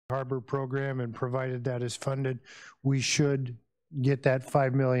Harbor program, and provided that is funded, we should get that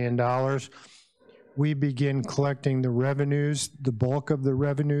 $5 million. We begin collecting the revenues, the bulk of the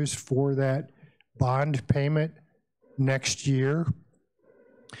revenues for that bond payment next year.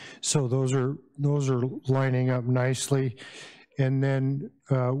 So those are lining up nicely. And then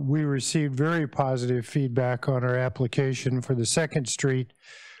we received very positive feedback on our application for the 2nd Street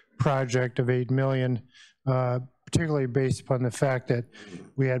project of $8 million, particularly based upon the fact that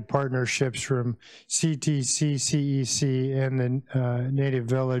we had partnerships from CTC, CEC, and the Native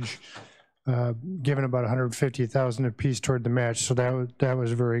Village, giving about $150,000 apiece toward the match. So that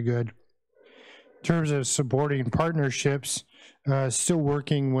was very good. In terms of supporting partnerships, still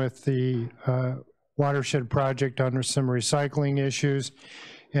working with the watershed project on some recycling issues.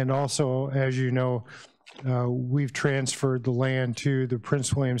 And also, as you know, we've transferred the land to the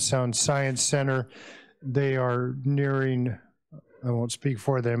Prince William Sound Science Center. They are nearing, I won't speak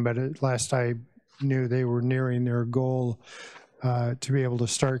for them, but at last I knew they were nearing their goal to be able to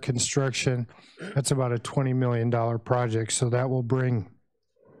start construction. That's about a $20 million project, so that will bring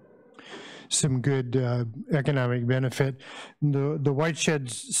some good economic benefit. The White Shed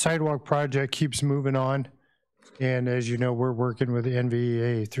sidewalk project keeps moving on, and as you know, we're working with the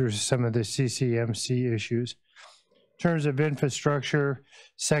NVEA through some of the CCMC issues. In terms of infrastructure,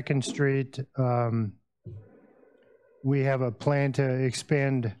 2nd Street, we have a plan to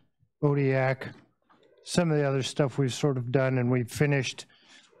expand Odiak. Some of the other stuff we've sort of done and we've finished.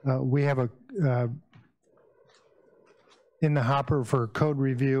 We have a in the hopper for code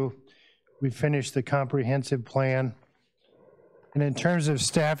review. We finished the comprehensive plan. And in terms of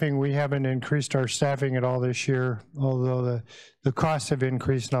staffing, we haven't increased our staffing at all this year, although the costs have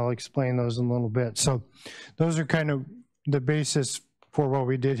increased, and I'll explain those in a little bit. So those are kind of the basis for what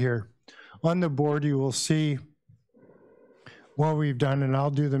we did here. On the board, you will see what we've done, and I'll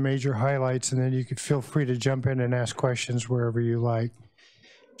do the major highlights, and then you can feel free to jump in and ask questions wherever you like.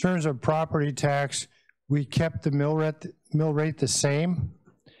 In terms of property tax, we kept the mill rate the same,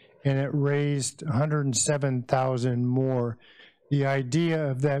 and it raised $107,000 more. The idea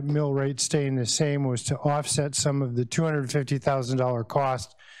of that mill rate staying the same was to offset some of the $250,000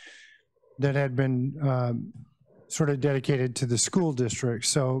 cost that had been sort of dedicated to the school district.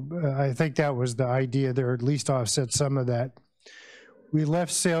 So I think that was the idea there, at least offset some of that. We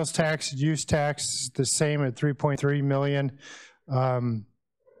left sales tax, use tax the same at $3.3 million.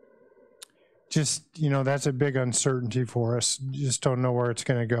 Just, you know, that's a big uncertainty for us. Just don't know where it's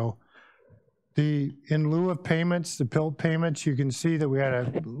going to go. In lieu of payments, the PILT payments, you can see that we had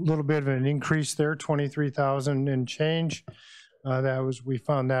a little bit of an increase there, 23,000 and change. We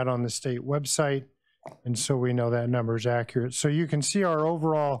found that on the state website, and so we know that number is accurate. So you can see our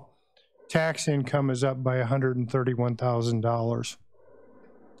overall tax income is up by $131,000.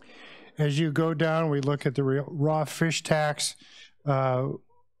 As you go down, we look at the raw fish tax.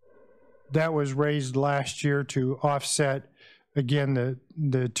 That was raised last year to offset, again, the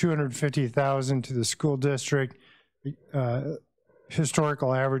 $250,000 to the school district.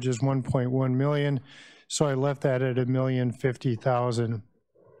 Historical average is $1.1 million, so I left that at $1,050,000.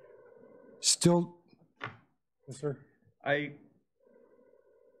 Still, yes, sir.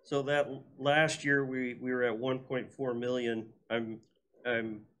 So that last year we were at 1.4 million. I'm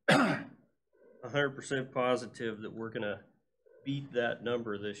 100% positive that we're gonna beat that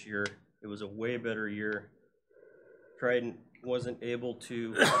number this year. It was a way better year. Trident wasn't able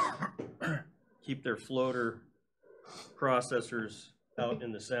to keep their floater processors out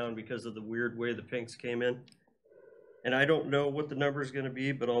in the sound because of the weird way the pinks came in. And I don't know what the number is going to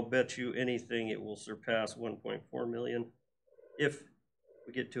be, but I'll bet you anything it will surpass 1.4 million if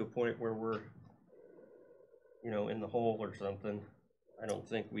we get to a point where we're, you know, in the hole or something. I don't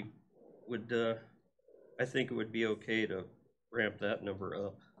think we would, I think it would be okay to ramp that number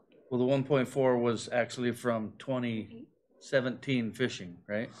up. Well, the 1.4 was actually from 2017 fishing,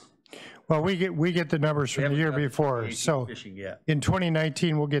 right? Well, we get the numbers from the year before. So fishing yet. In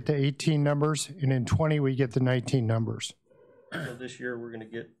 2019, we'll get the 18 numbers, and in 20, we get the 19 numbers. So this year, we're going to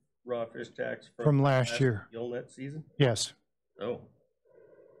get raw fish tax from last year. Gillnet season? Yes. Oh,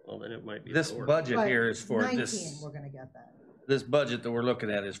 well, then it might be this lower. Budget but here is for 19, this. We're going to get that. This budget that we're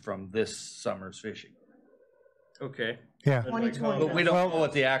looking at is from this summer's fishing. Okay. Yeah. 2020. But we don't know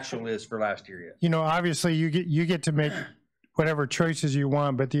what the actual is for last year yet. You know, obviously, you get to make whatever choices you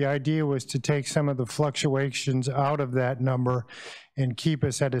want, but the idea was to take some of the fluctuations out of that number and keep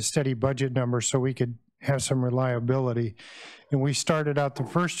us at a steady budget number so we could have some reliability. And we started out the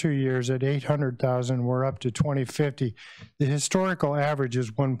first 2 years at 800,000. We're up to 2050. The historical average is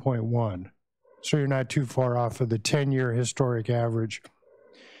 1.1. So you're not too far off of the 10-year historic average.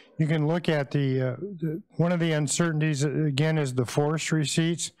 You can look at one of the uncertainties, again, is the forest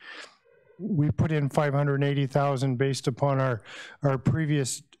receipts. We put in 580,000 based upon our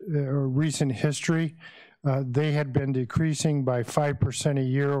previous or recent history. They had been decreasing by 5% a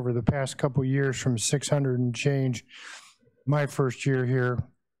year over the past couple years from 600 and change my first year here.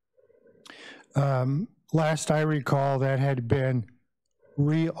 Last I recall, that had been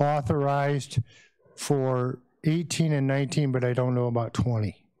reauthorized for 18 and 19, but I don't know about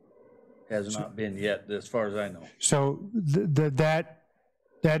 20. Has not been yet, as far as I know. So that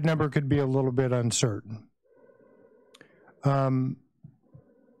number could be a little bit uncertain. The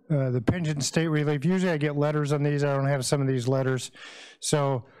pension state relief, usually I get letters on these. I don't have some of these letters.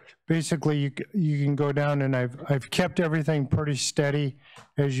 So basically you can go down, and I've kept everything pretty steady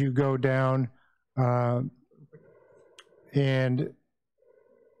as you go down. And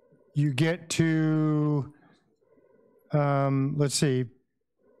you get to, let's see,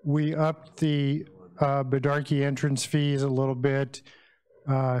 we upped the Bedarkie entrance fees a little bit.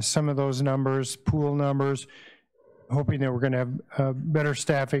 Some of those numbers, pool numbers, hoping that we're going to have better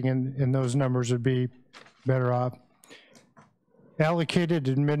staffing, and those numbers would be better off. Allocated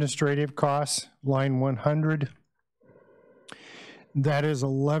administrative costs, line 100. That is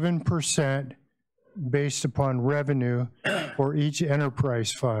 11% based upon revenue for each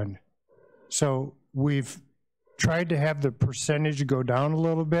enterprise fund. So we've tried to have the percentage go down a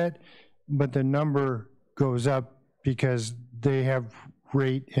little bit, but the number goes up because they have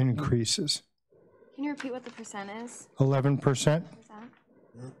rate increases. Can you repeat what the percent is? 11%.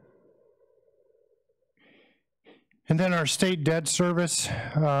 And then our state debt service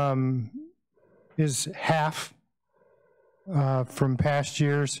is half from past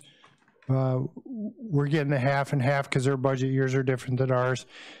years. We're getting the half and half because their budget years are different than ours.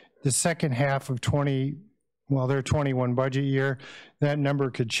 The second half of their 21 budget year, that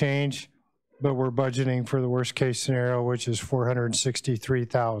number could change, but we're budgeting for the worst case scenario, which is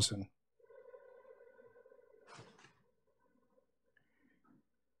 463,000.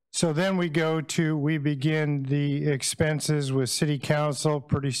 So then we begin the expenses with city council,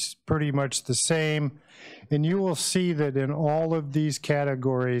 pretty much the same. And you will see that in all of these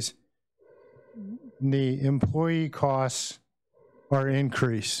categories, the employee costs are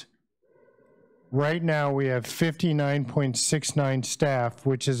increased. Right now we have 59.69 staff,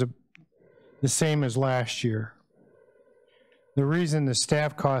 which is the same as last year. The reason the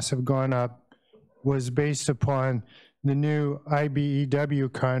staff costs have gone up was based upon the new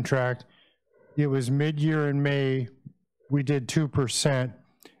IBEW contract. It was mid-year in May, we did 2%,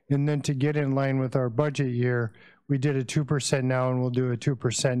 and then to get in line with our budget year, we did a 2% now, and we'll do a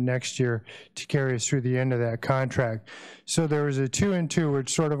 2% next year to carry us through the end of that contract. So there was a 2 and 2,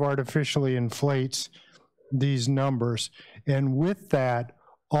 which sort of artificially inflates these numbers. And with that,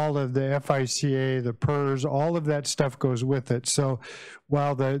 all of the FICA, the PERS, all of that stuff goes with it. So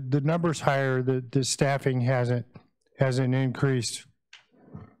while the number's higher, the staffing hasn't increased.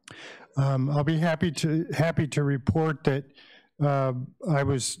 I'll be happy to report that I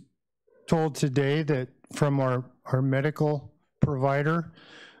was told today that from our medical provider,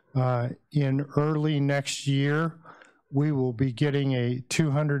 in early next year, we will be getting a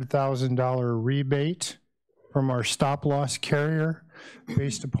 $200,000 rebate from our stop-loss carrier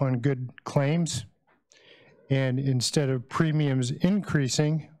based upon good claims. And instead of premiums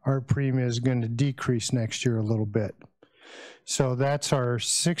increasing, our premium is going to decrease next year a little bit. So that's our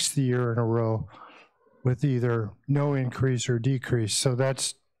 6th year in a row with either no increase or decrease. So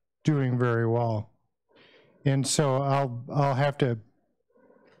that's doing very well. And so I'll have to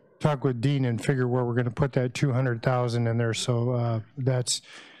talk with Dean and figure where we're going to put that 200,000 in there. So that's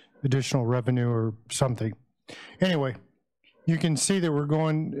additional revenue or something. Anyway, you can see that we're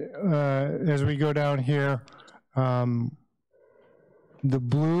going, as we go down here, the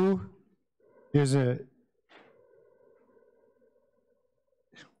blue is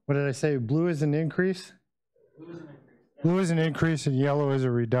what did I say? Blue is an increase? Blue is an increase and yellow is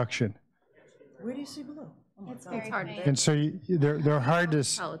a reduction. Where do you see blue? It's very faint. And so they're hard to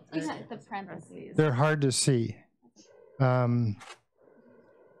The parentheses. they're hard to see. And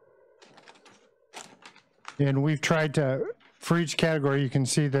we've tried to, for each category, you can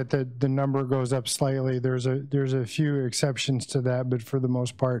see that the number goes up slightly. There's a few exceptions to that, but for the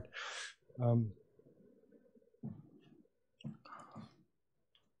most part,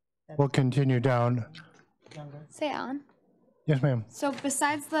 we'll continue down. Say, Alan. Yes, ma'am. So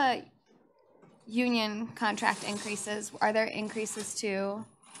besides the union contract increases, are there increases to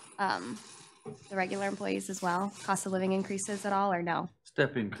the regular employees as well? Cost of living increases at all, or no?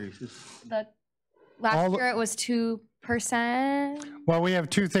 Step increases. Last year it was 2%, percent? Well, we have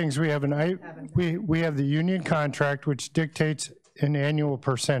two things. We have we have the union contract, which dictates an annual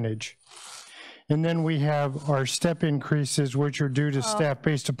percentage. And then we have our step increases, which are due to staff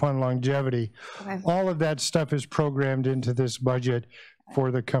based upon longevity. Okay. All of that stuff is programmed into this budget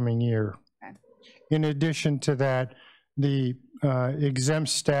for the coming year. Okay. In addition to that, the exempt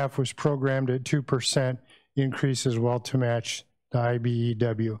staff was programmed at 2% increase as well to match the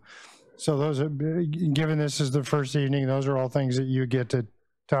IBEW. So those are, given this is the first evening, those are all things that you get to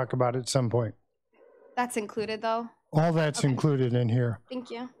talk about at some point. That's included though? All that's included in here. Thank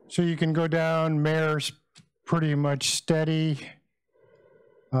you. So you can go down, mayor's pretty much steady.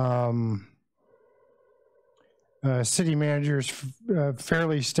 City manager's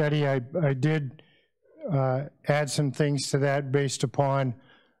fairly steady. I did add some things to that based upon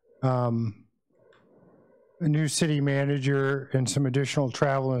a new city manager and some additional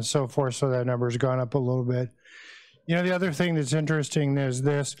travel and so forth, so that number's gone up a little bit. You know, the other thing that's interesting is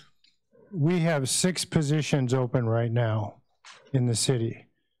this. We have 6 positions open right now in the city.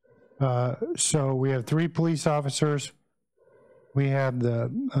 So we have 3 police officers. We have the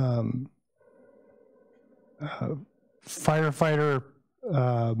firefighter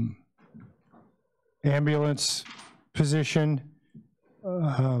ambulance position,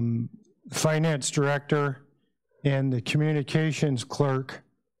 finance director, and the communications clerk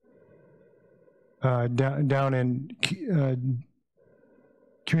down in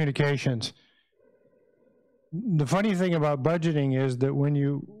communications. The funny thing about budgeting is that when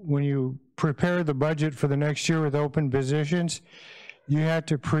you prepare the budget for the next year with open positions, you have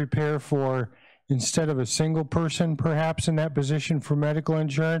to prepare for, instead of a single person perhaps in that position for medical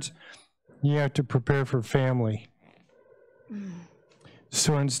insurance, you have to prepare for family.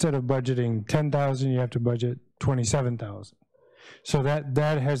 So instead of budgeting 10,000, you have to budget 27,000. So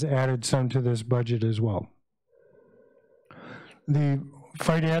that has added some to this budget as well. The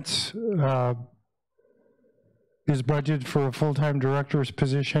finance is budgeted for a full-time director's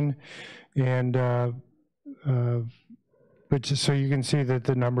position, and but just so you can see that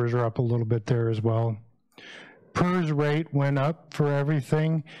the numbers are up a little bit there as well. PERS rate went up for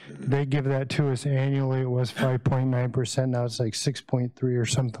everything. They give that to us annually. It was 5.9%. Now it's like 6.3 or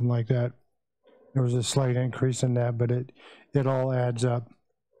something like that. There was a slight increase in that, but it all adds up.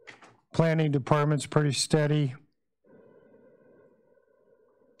 Planning department's pretty steady.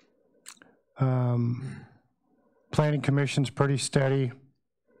 Planning commission's pretty steady.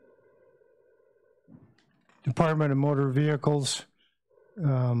 Department of Motor Vehicles,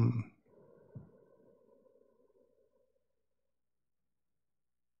 I'm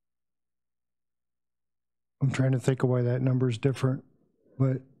trying to think of why that number is different,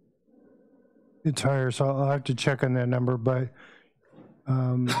 but it's higher, so I'll have to check on that number, but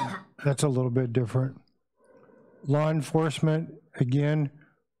that's a little bit different. Law enforcement, again,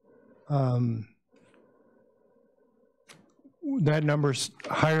 that number's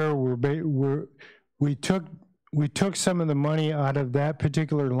higher. We took some of the money out of that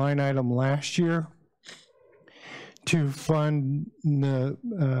particular line item last year to fund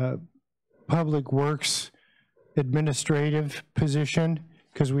the public works administrative position,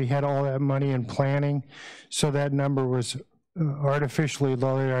 because we had all that money in planning. So that number was artificially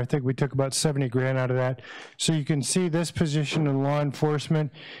lower. I think we took about 70 grand out of that. So you can see this position in law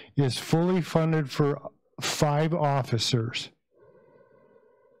enforcement is fully funded for 5 officers.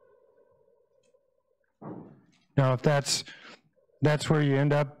 Now, if that's where you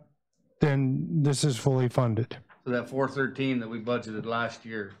end up, then this is fully funded. So that 413 that we budgeted last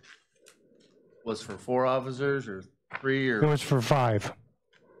year was for 4 officers or 3 It or? was for 5.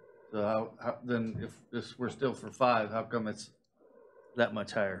 So how, then if we're still for 5, how come it's that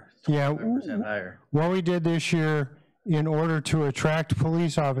much higher? Yeah. 25% higher. What we did this year in order to attract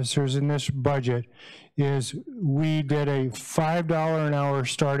police officers in this budget is we did a $5 an hour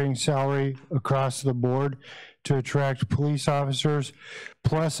starting salary across the board to attract police officers,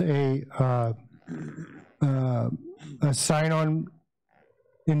 plus a sign-on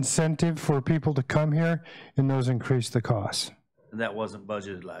incentive for people to come here, and those increased the costs. And that wasn't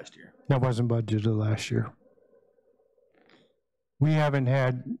budgeted last year. That wasn't budgeted last year. We haven't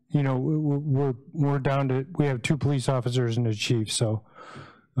had, you know, we're down to, we have 2 police officers and a chief, so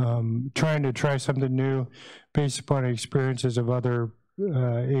trying to try something new based upon experiences of other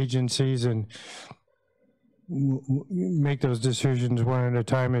agencies and make those decisions one at a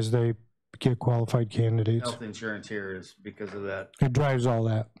time as they get qualified candidates. Health insurance here is because of that. It drives all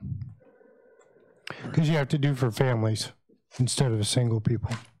that. Because you have to do for families instead of single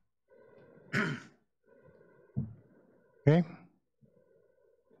people. Okay?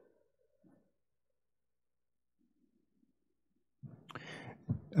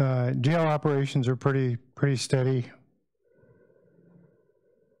 Jail operations are pretty steady.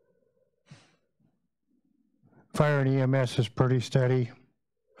 Fire and EMS is pretty steady.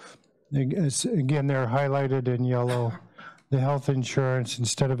 Again, they're highlighted in yellow. The health insurance,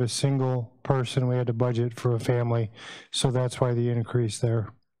 instead of a single person, we had to budget for a family, so that's why the increase there.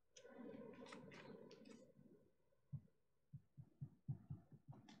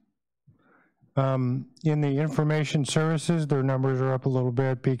 In the information services, their numbers are up a little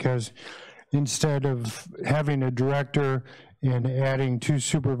bit because instead of having a director and adding 2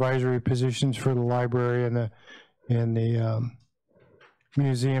 supervisory positions for the library and the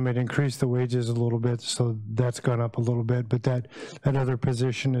museum, it increased the wages a little bit, so that's gone up a little bit, but that other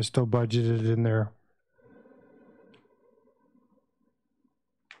position is still budgeted in there.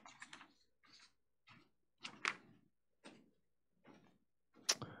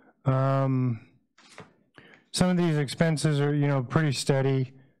 Some of these expenses are, pretty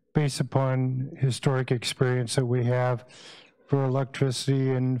steady based upon historic experience that we have for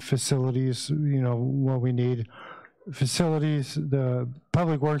electricity and facilities, what we need. Facilities, the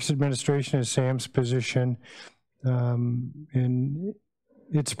Public Works Administration is Sam's position, and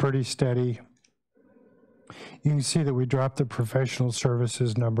it's pretty steady. You can see that we dropped the professional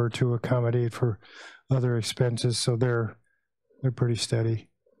services number to accommodate for other expenses, so they're pretty steady.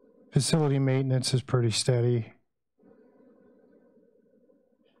 Facility maintenance is pretty steady.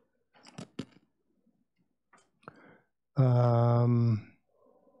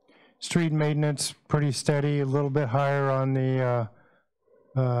 Street maintenance, pretty steady, a little bit higher on the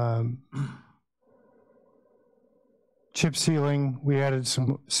chip sealing. We added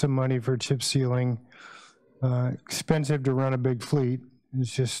some money for chip sealing. Expensive to run a big fleet.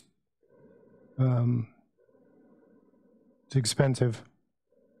 It's just, it's expensive.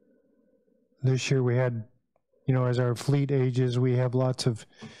 This year we had, as our fleet ages, we have lots of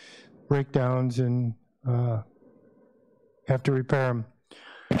breakdowns and have to repair them.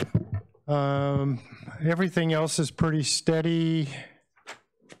 Everything else is pretty steady.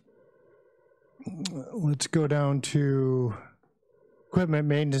 Let's go down to equipment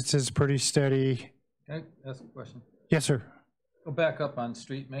maintenance is pretty steady. Can I ask a question? Yes, sir. Go back up on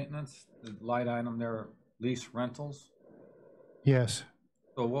street maintenance, the light item there, lease rentals. Yes.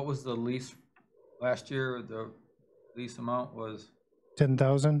 So what was the lease last year? The lease amount was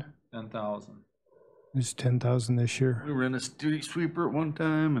 10,000. 10,000. It's 10,000 this year. We ran a street sweeper at one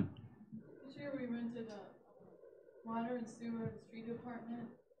time, and This year we rented a water and sewer and street department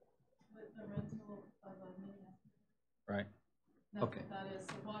with the rental of a mini. Right. That's Okay. what that is,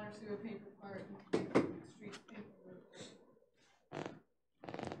 the water sewer paper part and the street paper.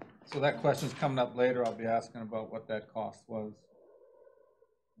 So that question's coming up later. I'll be asking about what that cost was.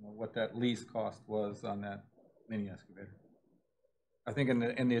 What that lease cost was on that mini excavator. I think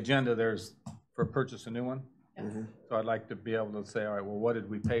in the agenda there's for purchase a new one. Yes. So I'd like to be able to say, all right, well, what did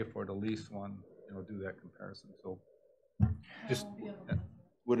we pay for the lease one? Do that comparison. So just, I won't be able to.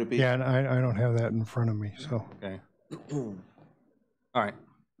 Would it be? Yeah, and I don't have that in front of me, so. okay. All right.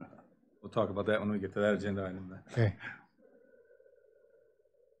 We'll talk about that when we get to that agenda item. Okay.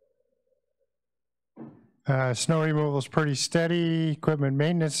 Snow removal is pretty steady. Equipment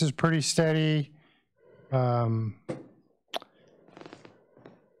maintenance is pretty steady. Parks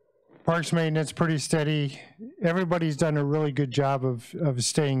maintenance pretty steady. Everybody's done a really good job of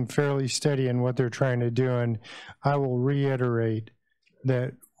staying fairly steady in what they're trying to do, and I will reiterate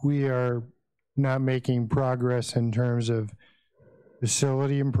that we are not making progress in terms of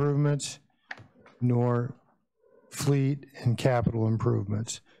facility improvements nor fleet and capital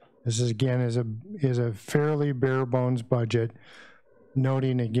improvements. This is, again, is a fairly bare bones budget,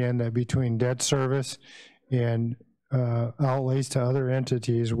 noting again that between debt service and outlays to other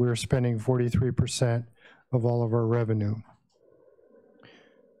entities, we're spending 43% of all of our revenue.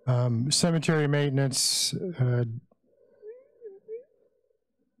 Cemetery maintenance, Sorry.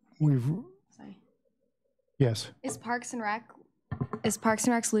 yes. Is Parks and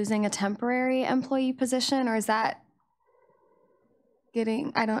Rec's losing a temporary employee position, or is that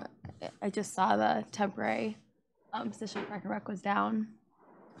getting, I just saw the temporary position Park and Rec was down.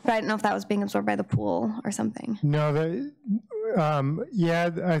 But I didn't know if that was being absorbed by the pool or something. No, yeah,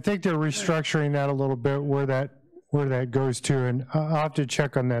 I think they're restructuring that a little bit where that goes to, and I'll have to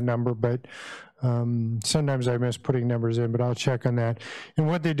check on that number, but sometimes I miss putting numbers in, but I'll check on that. And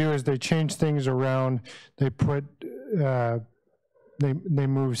what they do is they change things around. They put, they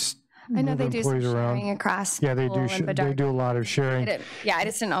move I know they do some employees around. sharing across. Yeah, they pool do. and They Bedard. do a lot of sharing. I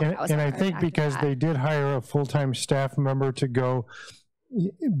just didn't know if that was. And I under think factor because that. they did hire a full-time staff member to go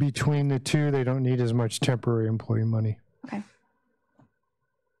between the two, they don't need as much temporary employee money. Okay.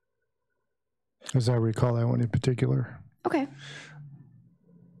 as I recall that one in particular. Okay.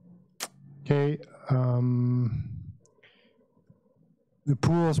 Okay, the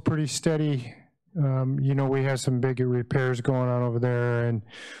pool is pretty steady. You know, we have some big repairs going on over there, and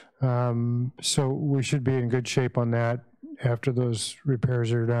so we should be in good shape on that after those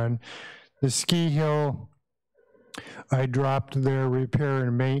repairs are done. The ski hill, I dropped their repair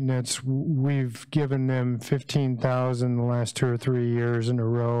and maintenance. We've given them $15,000 the last 2 or 3 years in a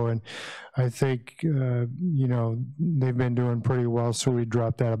row, and I think, you know, they've been doing pretty well, so we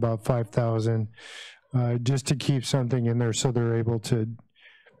dropped that about $5,000 just to keep something in there so they're able to,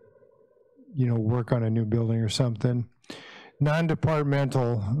 you know, work on a new building or something.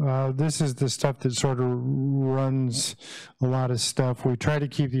 Non-departmental, this is the stuff that sort of runs a lot of stuff. We try to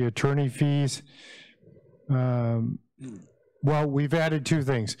keep the attorney fees. Well, we've added 2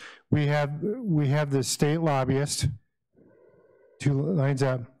 things. We have the state lobbyist, 2 lines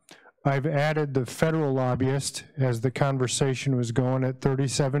up. I've added the federal lobbyist as the conversation was going at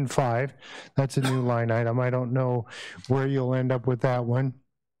 37.5. That's a new line item. I don't know where you'll end up with that one.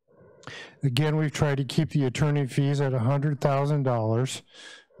 Again, we've tried to keep the attorney fees at $100,000.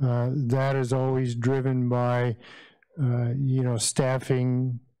 That is always driven by, you know,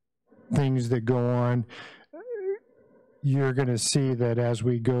 staffing, things that go on. You're going to see that as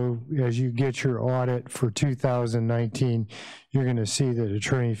we go, as you get your audit for 2019, you're going to see that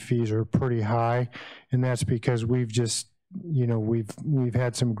attorney fees are pretty high, and that's because we've just, you know, we've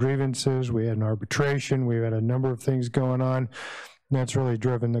had some grievances, we had an arbitration, we've had a number of things going on. That's really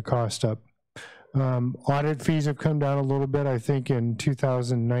driven the cost up. Audit fees have come down a little bit. I think in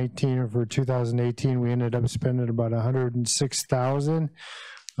 2019 or for 2018, we ended up spending about $106,000.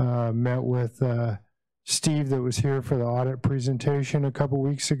 Met with Steve that was here for the audit presentation a couple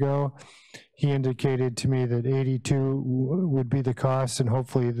weeks ago. He indicated to me that 82 would be the cost, and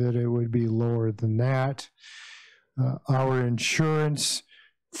hopefully that it would be lower than that. Our insurance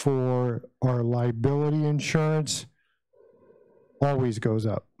for our liability insurance always goes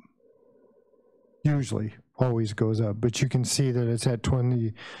up. Usually always goes up, but you can see that it's at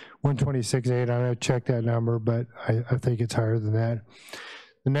 126.8. I'm gonna check that number, but I think it's higher than that.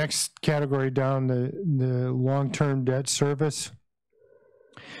 The next category down, the long-term debt service.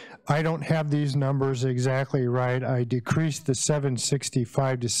 I don't have these numbers exactly right. I decreased the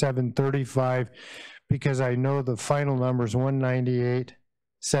 765 to 735 because I know the final number is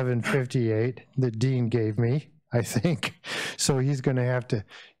 198,758 that Dean gave me, I think. So he's going to have to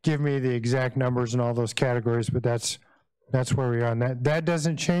give me the exact numbers in all those categories, but that's where we are on that. That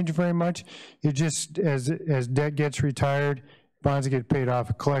doesn't change very much. It just, as debt gets retired, bonds get paid off,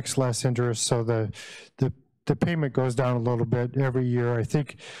 it collects less interest, so the payment goes down a little bit every year. I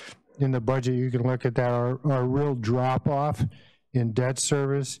think in the budget, you can look at that. Our real drop-off in debt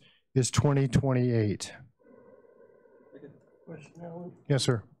service is 2028. Question, Alan? Yes,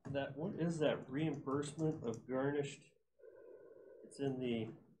 sir. That, what is that reimbursement of garnished? It's in the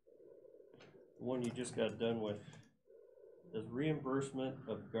one you just got done with. There's reimbursement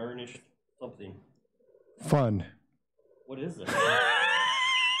of garnished something. Fun. What is it?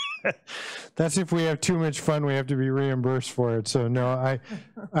 That's if we have too much fun, we have to be reimbursed for it. So no,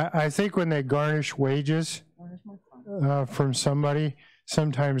 I think when they garnish wages from somebody,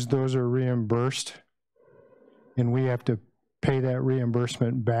 sometimes those are reimbursed, and we have to pay that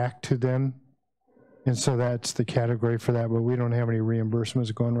reimbursement back to them. And so that's the category for that, but we don't have any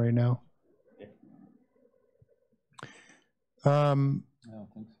reimbursements going right now. I don't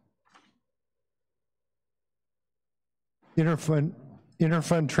think so.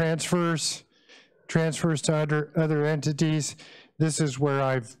 Interfund transfers to other entities. This is where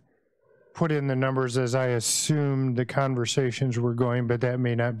I've put in the numbers as I assumed the conversations were going, but that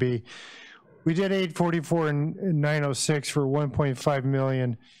may not be. We did 844 and 906 for 1.5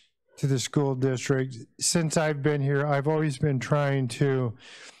 million to the school district. Since I've been here, I've always been trying to,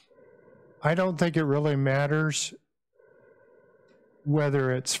 I don't think it really matters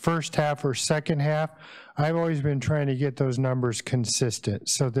whether it's first half or second half. I've always been trying to get those numbers consistent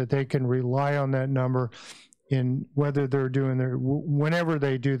so that they can rely on that number in whether they're doing their, whenever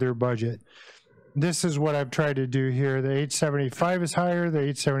they do their budget. This is what I've tried to do here. The 875 is higher, the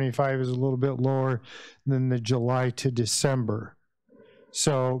 875 is a little bit lower than the July to December.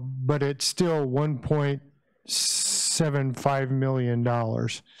 So, but it's still $1.75 million.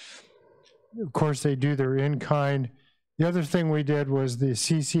 Of course, they do their in-kind. The other thing we did was the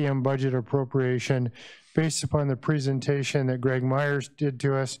CCM budget appropriation. Based upon the presentation that Greg Myers did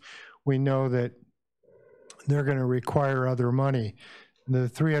to us, we know that they're going to require other money. The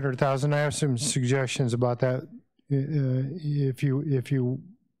 300,000, I have some suggestions about that. If you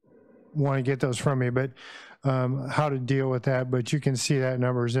want to get those from me, but how to deal with that, but you can see that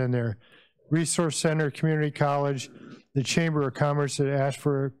numbers in there. Resource Center, Community College, the Chamber of Commerce that asked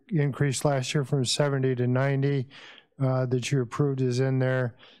for an increase last year from 70 to 90 that you approved is in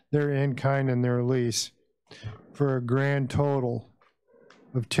there. Their in-kind and their lease for a grand total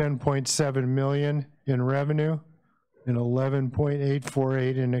of 10.7 million in revenue and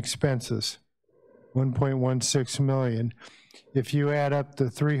 11.848 in expenses, 1.16 million. If you add up the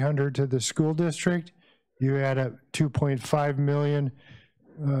 300 to the school district, you add up 2.5 million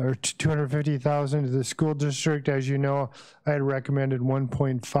or 250,000 to the school district. As you know, I had recommended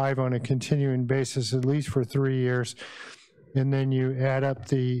 1.5 on a continuing basis, at least for 3 years. And then you add up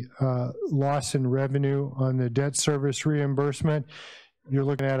the loss in revenue on the debt service reimbursement, you're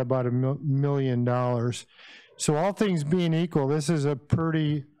looking at about $1 million. So all things being equal, this is a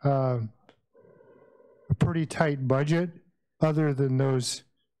pretty tight budget, other than those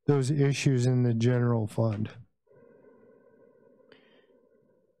issues in the general fund.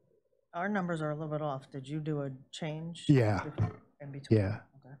 Our numbers are a little bit off. Did you do a change? Yeah, In between? yeah.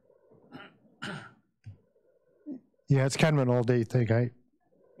 Okay. Yeah, it's kind of an all-day thing.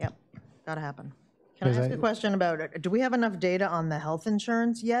 Yep, gotta happen. Can I Is ask that- a question about it? Do we have enough data on the health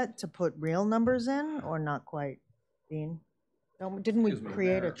insurance yet to put real numbers in, or not quite, Dean? Didn't we Excuse me,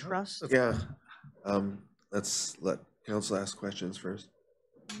 create a Mayor. trust? Yeah, let's let council ask questions first,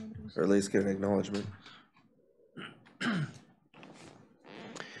 or at least get an acknowledgement.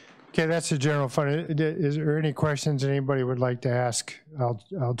 Okay, that's the general fund. Is there any questions anybody would like to ask?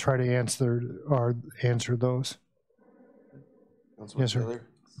 I'll try to answer those. Councilman Yes, sir. Taylor?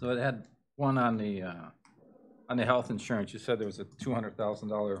 So it had one on the health insurance. You said there was a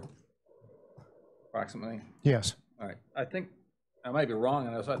 $200,000 approximately. Yes. All right, I think, I might be wrong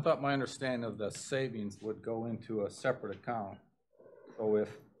on this, I thought my understanding of the savings would go into a separate account. So if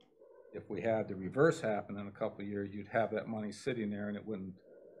we had the reverse happen in a couple of years, you'd have that money sitting there and it wouldn't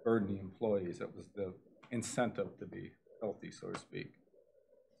burden the employees. That was the incentive to be healthy, so to speak.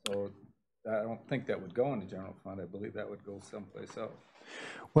 So I don't think that would go in the general fund. I believe that would go someplace else.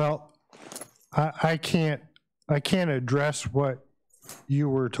 Well, I can't address what you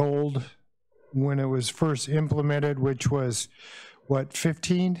were told when it was first implemented, which was, what,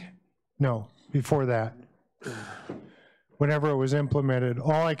 15? No, before that. Whenever it was implemented,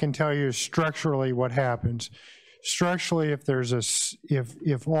 all I can tell you is structurally what happens. Structurally, if there's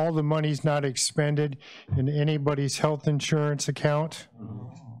if all the money's not expended in anybody's health insurance account,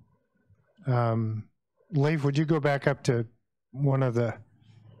 Leif, would you go back up to one of the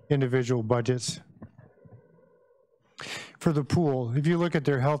individual budgets? For the pool, if you look at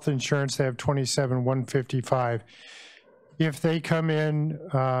their health insurance, they have 27,155. If they come in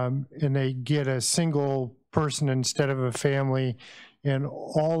and they get a single person instead of a family, and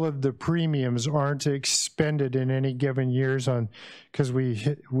all of the premiums aren't expended in any given years on, because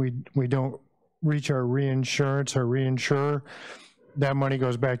we don't reach our reinsurance, our reinsurer, that money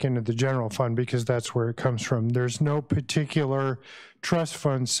goes back into the general fund because that's where it comes from. There's no particular trust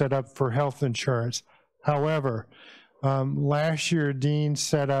fund set up for health insurance. However, last year, Dean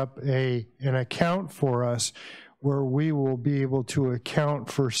set up an account for us where we will be able to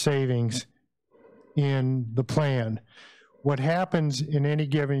account for savings in the plan. What happens in any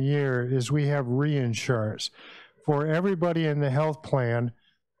given year is we have reinsurance. For everybody in the health plan,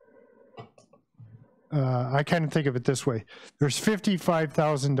 I kind of think of it this way. There's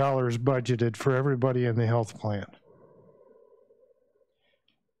 $55,000 budgeted for everybody in the health plan.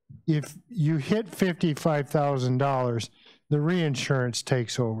 If you hit $55,000, the reinsurance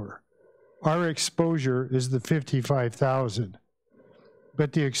takes over. Our exposure is the $55,000,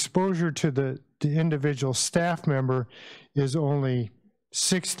 but the exposure to the individual staff member is only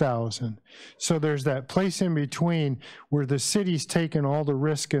 $6,000. So there's that place in between where the city's taking all the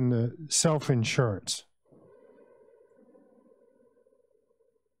risk in the self-insurance.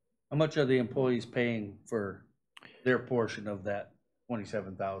 How much are the employees paying for their portion of that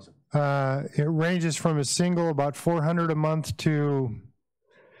 27,000? It ranges from a single, about $400 a month, to,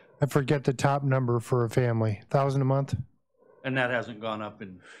 I forget the top number for a family, $1,000 a month. And that hasn't gone up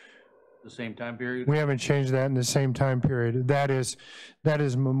in the same time period? We haven't changed that in the same time period. That is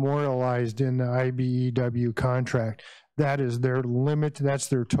memorialized in the IBEW contract. That is their limit. That's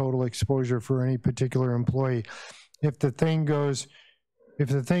their total exposure for any particular employee. If the thing goes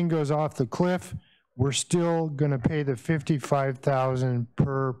off the cliff, we're still going to pay the $55,000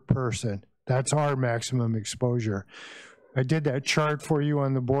 per person. That's our maximum exposure. I did that chart for you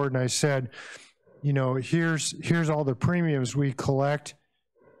on the board, and I said, you know, here's all the premiums we collect.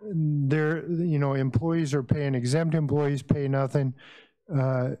 There, you know, employees are paying, exempt employees pay nothing.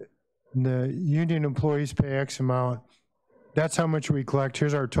 The union employees pay X amount. That's how much we collect.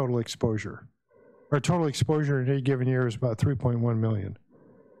 Here's our total exposure. Our total exposure in any given year is about 3.1 million,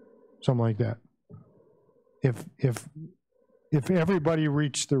 something like that. If everybody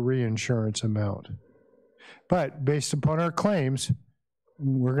reached the reinsurance amount. But based upon our claims,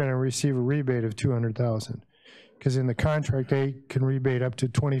 we're going to receive a rebate of 200,000, because in the contract, they can rebate up to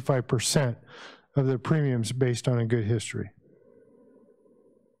 25% of the premiums based on a good history.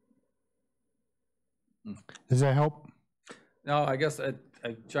 Does that help? No, I guess I'm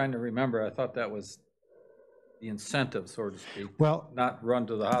trying to remember, I thought that was the incentive, so to speak. Well, Not run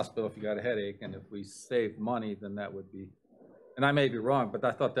to the hospital if you got a headache, and if we save money, then that would be, and I may be wrong, but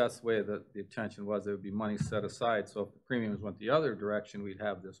I thought that's the way that the intention was, there would be money set aside, so if the premiums went the other direction, we'd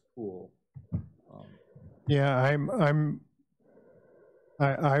have this pool. yeah,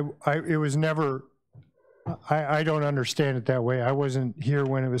 it was never, I don't understand it that way. I wasn't here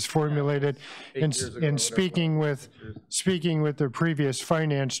when it was formulated. 8 And, years ago, and whatever. speaking with the previous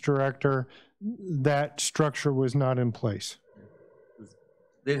finance director, that structure was not in place.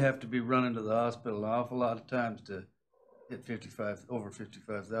 They'd have to be running to the hospital an awful lot of times to hit over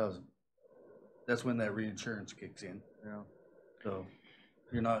 55,000. That's when that reinsurance kicks in. Yeah. So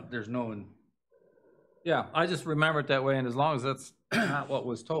there's no one. Yeah, I just remember it that way, and as long as that's not what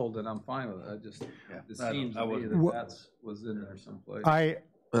was told, then I'm fine with it. It seems to me that was in there someplace.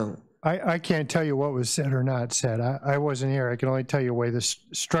 Well, I can't tell you what was said or not said. I wasn't here. I can only tell you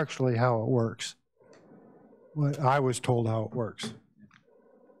structurally how it works. What I was told how it works.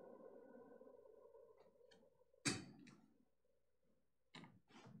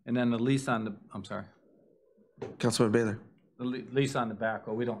 And then the lease on the, I'm sorry, Councilman Baylor. the lease on the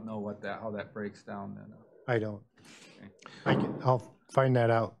backhoe, we don't know how that breaks down then. I don't. I'll find that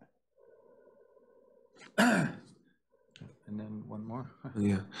out. And then one more.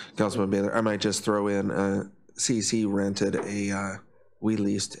 Yeah, Councilman Baylor, I might just throw in, CC rented we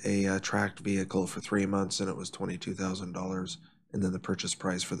leased a tracked vehicle for 3 months, and it was $22,000. And then the purchase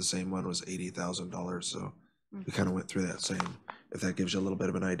price for the same one was $80,000. So we kind of went through that same, if that gives you a little bit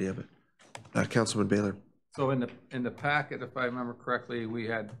of an idea. But Councilman Baylor. So in the packet, if I remember correctly, we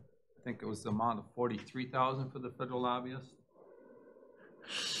had, I think it was the amount of 43,000 for the federal lobbyist.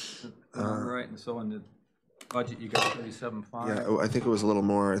 Right, and so in the budget, you got 37.5. Yeah, I think it was a little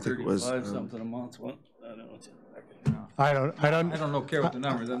more. I think it was. 35 something a month. What? I don't know. I don't. I don't care what the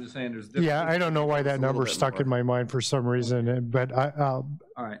numbers. I'm just saying there's different. Yeah, I don't know why that number stuck in my mind for some reason, but All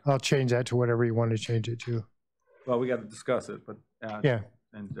right. I'll change that to whatever you want to change it to. Well, we got to discuss it, but Yeah.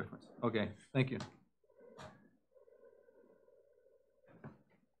 and difference. Okay, thank you.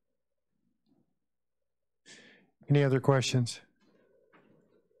 Any other questions?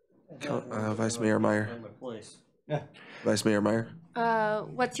 Vice Mayor Meyer. On my place. Vice Mayor Meyer.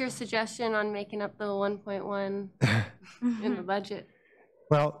 What's your suggestion on making up the 1.1 in the budget?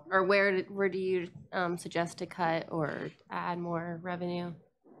 Well, Or where do you suggest to cut or add more revenue?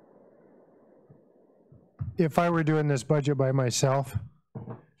 if I were doing this budget by myself,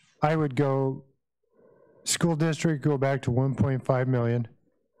 I would go, school district, go back to 1.5 million,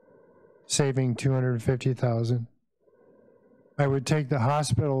 saving 250,000. I would take the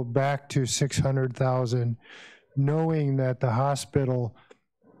hospital back to 600,000, knowing that the hospital,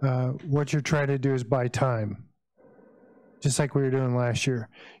 what you're trying to do is buy time. Just like we were doing last year,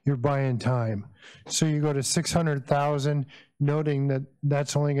 you're buying time. So you go to 600,000, noting that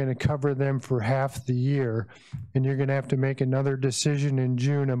that's only going to cover them for half the year, and you're going to have to make another decision in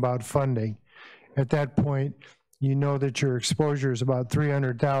June about funding. At that point, you know that your exposure is about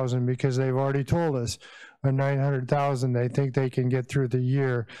 300,000 because they've already told us on 900,000 they think they can get through the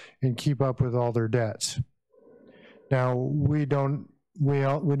year and keep up with all their debts. Now, we don't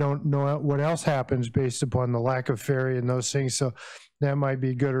know what else happens based upon the lack of ferry and those things, so that might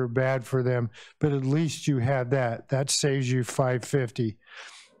be good or bad for them, but at least you have that. That saves you 550.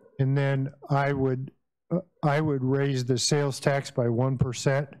 And then I would raise the sales tax by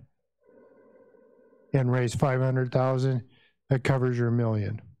 1% and raise 500,000. That covers your $1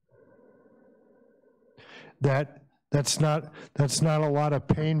 million. That's not a lot of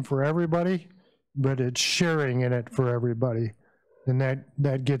pain for everybody, but it's sharing in it for everybody. And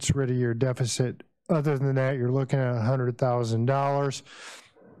that gets rid of your deficit. Other than that, you're looking at $100,000.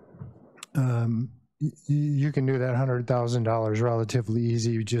 You can do that $100,000 relatively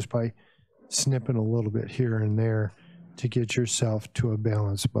easy just by snipping a little bit here and there to get yourself to a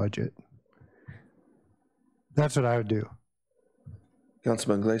balanced budget. That's what I would do.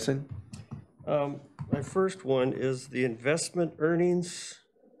 Councilman Gleason? My first one is the investment earnings.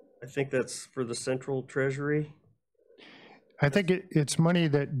 I think that's for the central treasury. I think it's money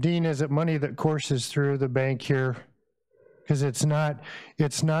that, Dean, is it money that courses through the bank here? Because it's not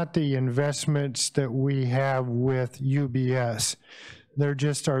the investments that we have with UBS. They're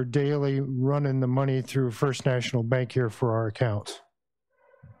just our daily running the money through First National Bank here for our accounts.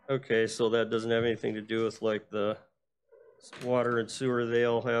 Okay, so that doesn't have anything to do with like the water and sewer, they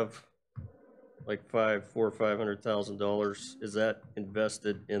all have like $400,000 or $500,000. Is that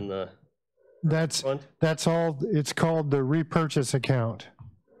invested in the fund? That's all, it's called the repurchase account.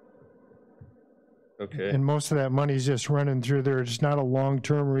 Okay, And most of that money is just running through there. It's not a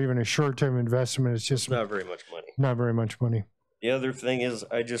long-term or even a short-term investment. It's just not very much money. not very much money. The other thing is,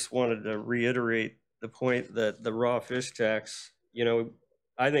 I just wanted to reiterate the point that the raw fish tax, you know,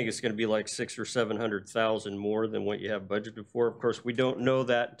 I think it's gonna be like 600,000 or 700,000 more than what you have budgeted for. Of course, we don't know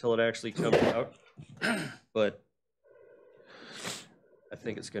that until it actually comes out, but I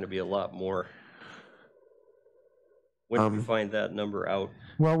think it's gonna be a lot more. When do you find that number out?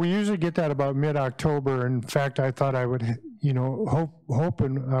 Well, we usually get that about mid-October. In fact, I thought I would, you know,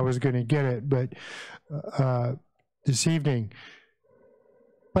 hoping I was going to get it, but this evening.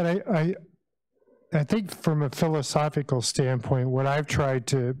 But I think from a philosophical standpoint, what I've tried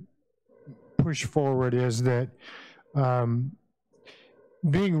to push forward is that being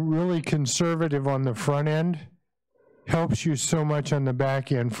really conservative on the front end helps you so much on the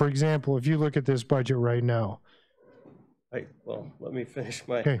back end. For example, if you look at this budget right now. Well, let me finish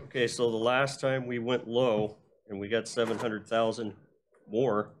my, Okay. okay, so the last time we went low and we got 700,000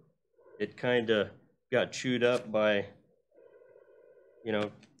 more, it kind of got chewed up by, you know,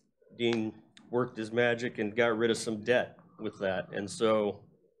 Dean worked his magic and got rid of some debt with that. And so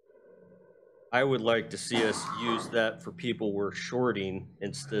I would like to see us use that for people we're shorting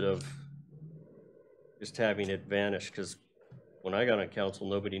instead of just having it vanish, because when I got on council,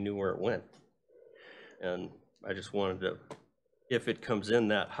 nobody knew where it went. And I just wanted to, if it comes in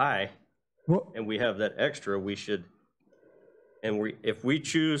that high, Well, and we have that extra, we should, and if we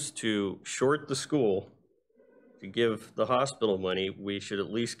choose to short the school to give the hospital money, we should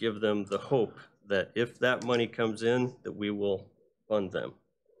at least give them the hope that if that money comes in, that we will fund them.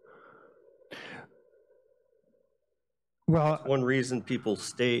 well, One reason people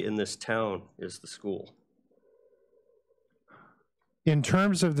stay in this town is the school. in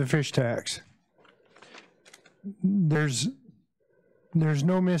terms of the fish tax, there's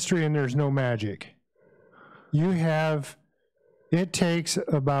no mystery and there's no magic. It takes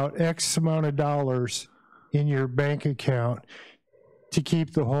about X amount of dollars in your bank account to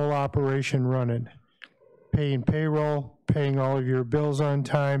keep the whole operation running. Paying payroll, paying all of your bills on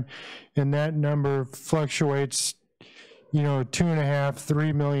time, and that number fluctuates, you know,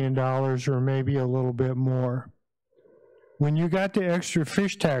 $2.5–3 million or maybe a little bit more. When you got the extra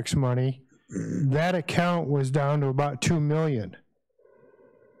fish tax money, that account was down to about $2 million.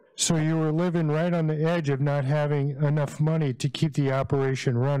 So you were living right on the edge of not having enough money to keep the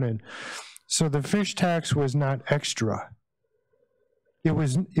operation running. So the fish tax was not extra. It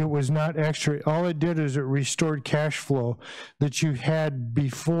was not extra. All it did is it restored cash flow that you had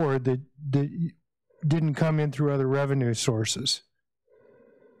before that didn't come in through other revenue sources.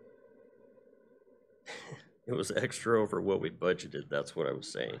 It was extra over what we budgeted, that's what I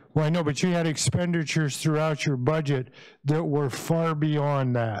was saying. Well, I know, but you had expenditures throughout your budget that were far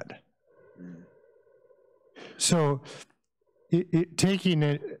beyond that. So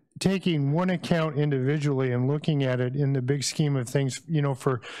taking one account individually and looking at it in the big scheme of things, you know,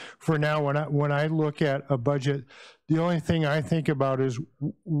 for now, when I look at a budget, the only thing I think about is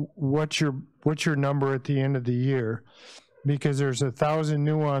what's your number at the end of the year, because there's 1,000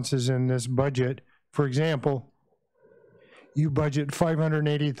 nuances in this budget. For example, you budget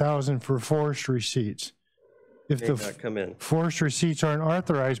 $580,000 for forest receipts. If May the not come in. forest receipts aren't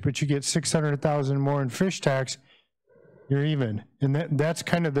authorized, but you get $600,000 more in fish tax, you're even. And that's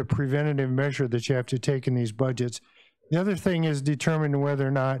kind of the preventative measure that you have to take in these budgets. The other thing is determining whether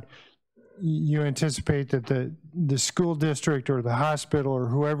or not you anticipate that the school district or the hospital or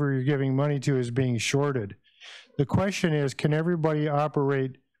whoever you're giving money to is being shorted. The question is, can everybody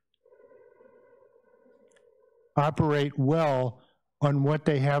operate well on what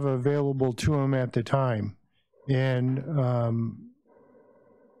they have available to them at the time? And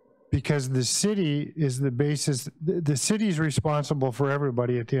because the city is the basis, the city's responsible for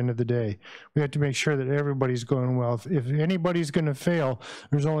everybody at the end of the day. We have to make sure that everybody's going well. If anybody's going to fail,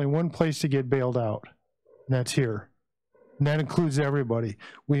 there's only one place to get bailed out, and that's here. And that includes everybody.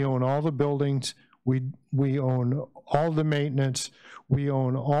 We own all the buildings, we own all the maintenance, we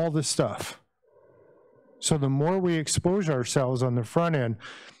own all the stuff. So the more we expose ourselves on the front end,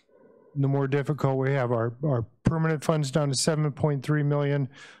 the more difficult we have. Our permanent funds down to 7.3 million,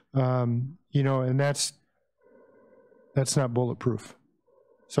 you know, and that's not bulletproof.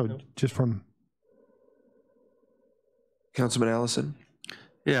 So just from. Councilman Allison?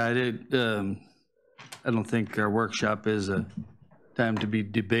 Yeah, I did. I don't think our workshop is a time to be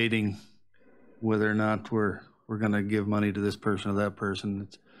debating whether or not we're going to give money to this person or that person.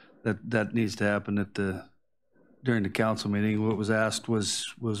 That needs to happen during the council meeting. What was asked was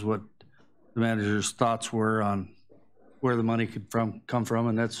what the manager's thoughts were on where the money could come from,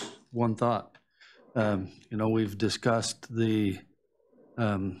 and that's one thought. You know, we've discussed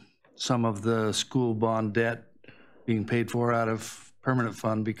some of the school bond debt being paid for out of permanent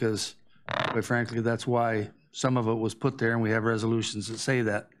fund because, quite frankly, that's why some of it was put there, and we have resolutions that say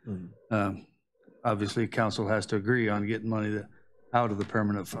that. Obviously, council has to agree on getting money out of the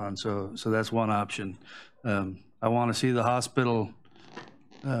permanent fund, so that's one option. I want to see the hospital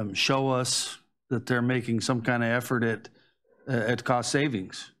show us that they're making some kind of effort at cost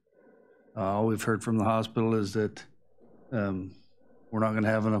savings. All we've heard from the hospital is that we're not going to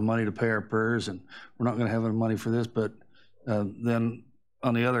have enough money to pay our PERS, and we're not going to have enough money for this. But then,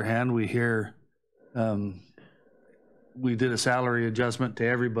 on the other hand, we hear we did a salary adjustment to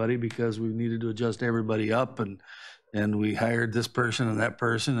everybody because we needed to adjust everybody up, and we hired this person and that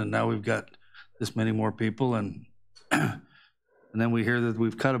person, and now we've got this many more people, and then we hear that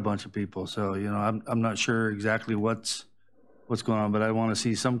we've cut a bunch of people. So, you know, I'm not sure exactly what's going on, but I want to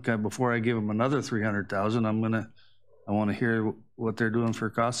see some kind, before I give them another 300,000, I want to hear what they're doing for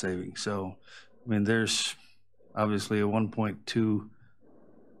cost savings. So, I mean, there's obviously a $1.2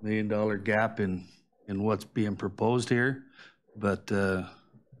 million gap in what's being proposed here, but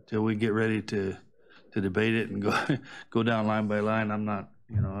till we get ready to debate it and go down line by line, I'm not,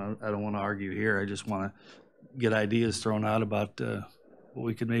 you know, I don't want to argue here. I just want to get ideas thrown out about what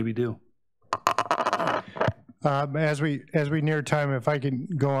we could maybe do. As we near time, if I can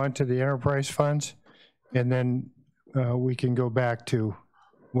go on to the enterprise funds, and then we can go back to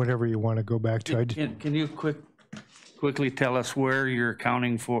whatever you want to go back to. Can you quickly tell us where you're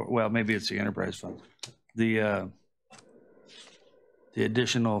accounting for? Well, maybe it's the enterprise fund. The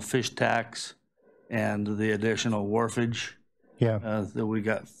additional fish tax and the additional wharfage. Yeah. That we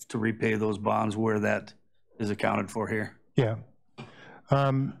got to repay those bonds, where that is accounted for here. Yeah.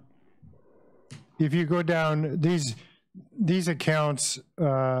 If you go down these accounts,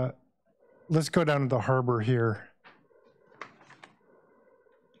 let's go down to the harbor here.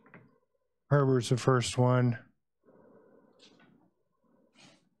 Harbor's the first one.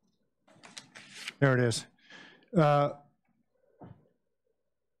 There it is.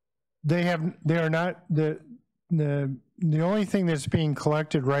 They are not the only thing that's being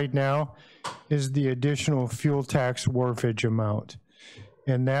collected right now is the additional fuel tax wharfage amount.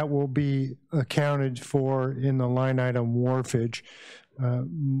 And that will be accounted for in the line item wharfage.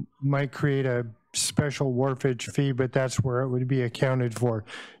 Might create a special wharfage fee, but that's where it would be accounted for.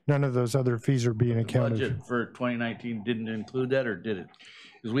 None of those other fees are being accounted. The budget for 2019 didn't include that, or did it?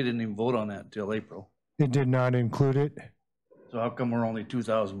 Because we didn't even vote on that until April. It did not include it. So how come we're only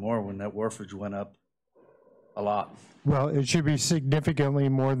 2,000 more when that wharfage went up a lot? Well, it should be significantly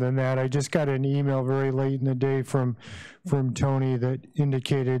more than that. I just got an email very late in the day from Tony that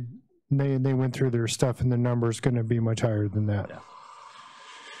indicated they went through their stuff and the number is going to be much higher than that. Yeah.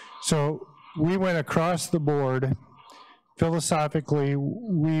 So we went across the board. Philosophically,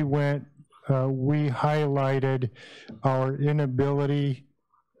 we highlighted our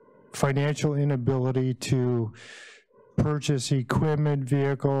financial inability to purchase equipment,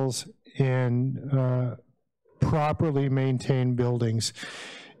 vehicles, and properly maintain buildings.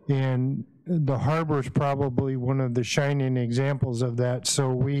 And the harbor is probably one of the shining examples of that. So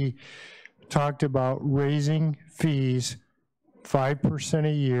we talked about raising fees 5%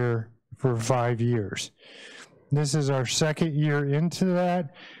 a year for 5 years. This is our second year into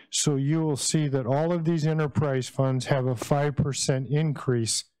that. So you will see that all of these enterprise funds have a 5%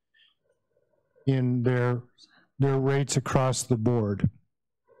 increase in their rates across the board.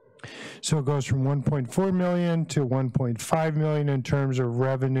 So it goes from 1.4 million to 1.5 million in terms of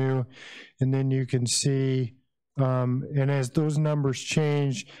revenue. And then you can see, and as those numbers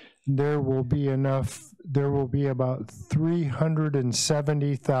change, there will be about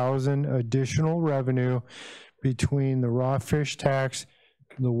 370,000 additional revenue between the raw fish tax,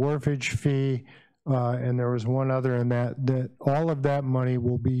 the wharfage fee, and there was one other in that all of that money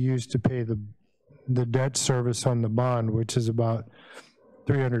will be used to pay the debt service on the bond, which is about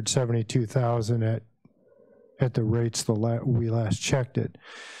 372,000 at the rates we last checked it.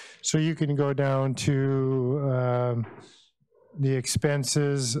 So you can go down to The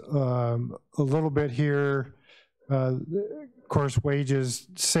expenses, a little bit here. Of course, wages,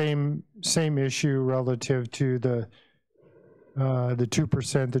 same issue relative to the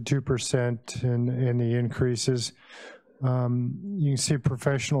 2%, and the increases. You can see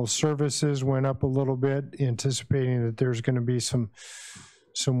professional services went up a little bit, anticipating that there's going to be some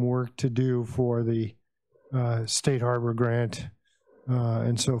work to do for the State Harbor grant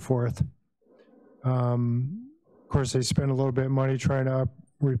and so forth. Of course, they spend a little bit of money trying to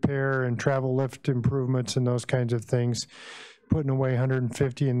repair and travel lift improvements and those kinds of things, putting away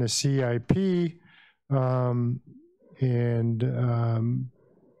 150 in the CIP.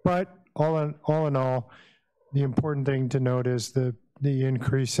 But all in all, the important thing to note is the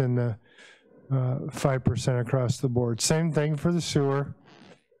increase in the 5% across the board. Same thing for the sewer.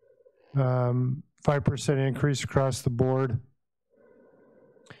 5% increase across the board.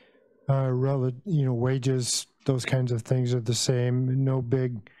 Wages, those kinds of things are the same. No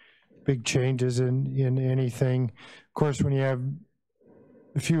big changes in anything. Of course, when you have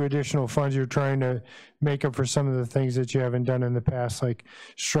a few additional funds, you're trying to make up for some of the things that you haven't done in the past, like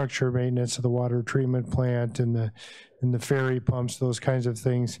structure maintenance of the water treatment plant and the ferry pumps, those kinds of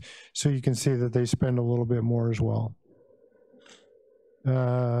things. So you can see that they spend a little bit more as well.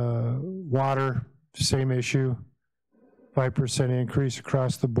 Water, same issue, 5% increase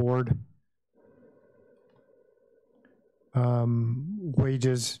across the board.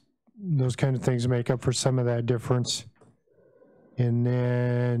 Wages, those kind of things make up for some of that difference. And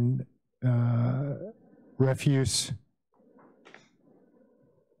then refuse.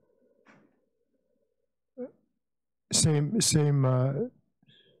 Same issue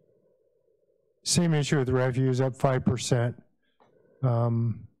with refuse, up 5%.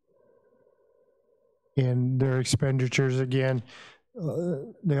 And their expenditures, again,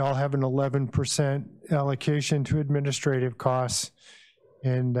 they all have an 11% allocation to administrative costs,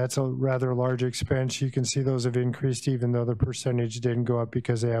 and that's a rather large expense. You can see those have increased even though the percentage didn't go up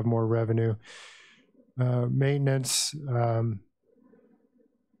because they have more revenue. Maintenance, and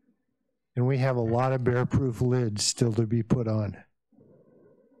we have a lot of bear-proof lids still to be put on.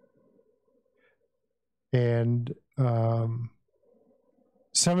 And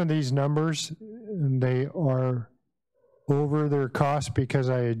some of these numbers, they are over their cost because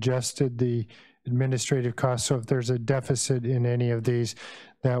I adjusted the administrative costs. So if there's a deficit in any of these,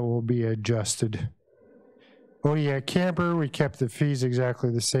 that will be adjusted. Kodiak Camper, we kept the fees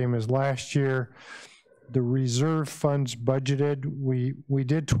exactly the same as last year. The reserve funds budgeted, we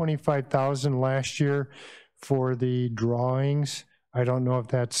did $25,000 last year for the drawings. I don't know if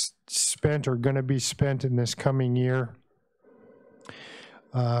that's spent or going to be spent in this coming year.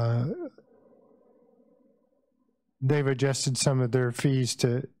 They've adjusted some of their fees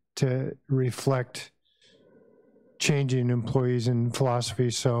to reflect changing employees and philosophy.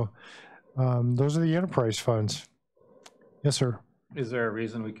 So those are the enterprise funds. Yes, sir. Is there a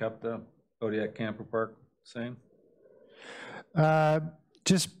reason we kept the Kodiak Camper Park same?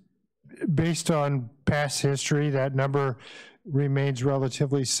 Just based on past history, that number remains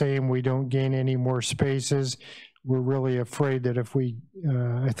relatively same. We don't gain any more spaces. We're really afraid that if we,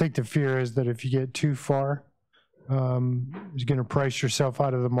 I think the fear is that if you get too far, you're going to price yourself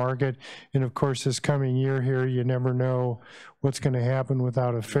out of the market. And of course, this coming year here, you never know what's going to happen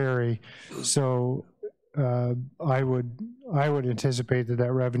without a ferry. So I would anticipate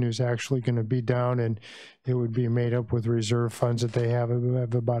that revenue is actually going to be down, and it would be made up with reserve funds that they have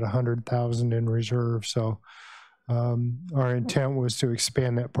about 100,000 in reserve. So our intent was to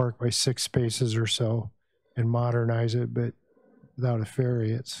expand that park by 6 spaces or so and modernize it, but without a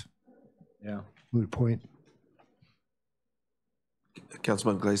ferry, it's moot point.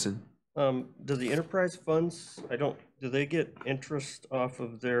 Councilman Gleason. Do the enterprise funds, do they get interest off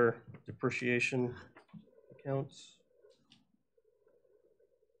of their depreciation accounts?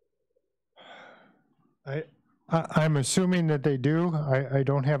 I'm assuming that they do. I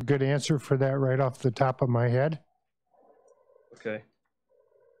don't have a good answer for that right off the top of my head. Okay.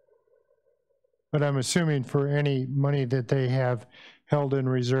 But I'm assuming for any money that they have held in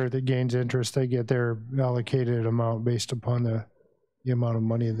reserve that gains interest, they get their allocated amount based upon the amount of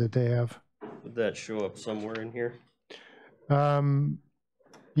money that they have. Would that show up somewhere in here?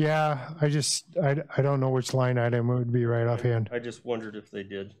 Yeah, I don't know which line item it would be right offhand. I just wondered if they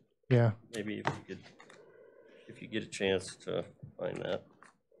did. Yeah. Maybe if you get a chance to find that.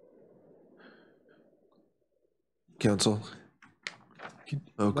 Council.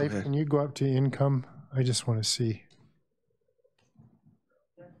 Oh, go ahead. Can you go up to income? I just want to see.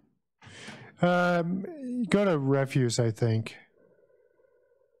 Go to refuse, I think.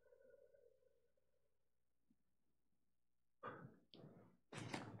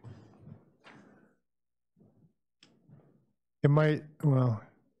 It might, well,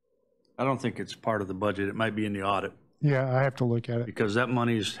 I don't think it's part of the budget. It might be in the audit, yeah, I have to look at it. because that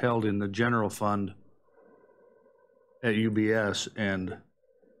money is held in the general fund at UBS, and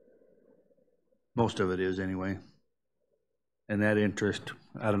most of it is anyway. And that interest,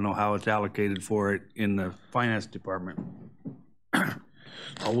 I don't know how it's allocated for it in the finance department.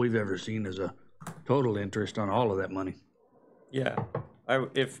 All we've ever seen is a total interest on all of that money. Yeah,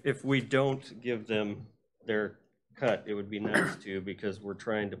 if we don't give them their cut, it would be nice to, because we're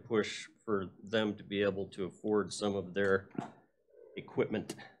trying to push for them to be able to afford some of their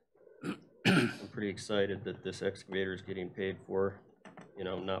equipment. I'm pretty excited that this excavator is getting paid for, you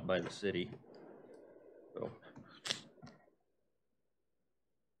know, not by the city. So,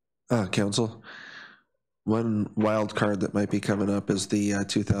 Council, one wild card that might be coming up is the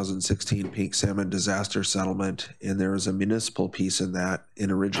 2016 pink salmon disaster settlement, and there was a municipal piece in that,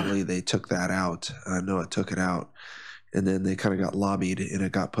 and originally they took that out. NOAA took it out, and then they kind of got lobbied, and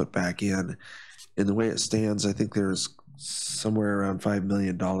it got put back in. And the way it stands, I think there's somewhere around $5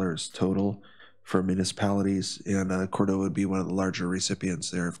 million total for municipalities, and Cordova would be one of the larger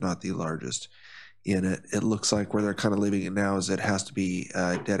recipients there, if not the largest. And it looks like where they're kind of leaving it now is it has to be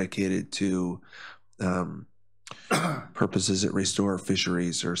dedicated to purposes that restore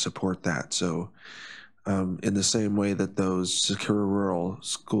fisheries or support that. So in the same way that those Secure Rural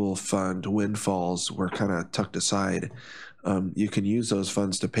School Fund windfalls were kind of tucked aside, you can use those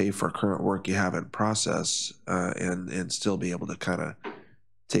funds to pay for current work you have in process and still be able to kind of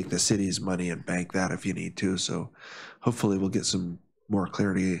take the city's money and bank that if you need to. So hopefully we'll get some more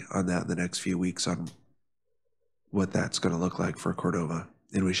clarity on that in the next few weeks on what that's going to look like for Cordova.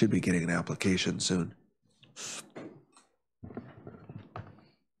 And we should be getting an application soon.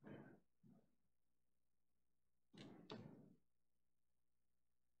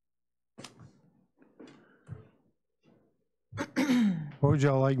 What would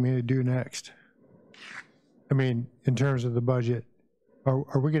y'all like me to do next? I mean, in terms of the budget,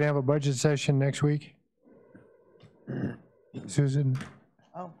 are we gonna have a budget session next week? Susan,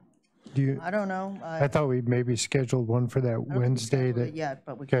 Oh, do you, I don't know. I thought we maybe scheduled one for that I don't think we Wednesday scheduled it that, yet,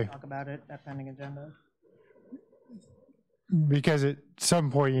 but we can Okay. talk about it at pending agenda. because at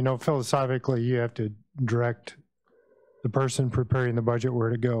some point, you know, philosophically, you have to direct the person preparing the budget where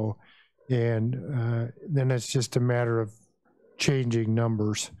to go. And then it's just a matter of changing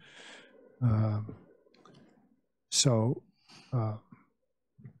numbers. So,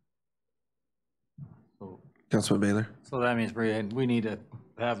 Councilman Baylor? So that means we need to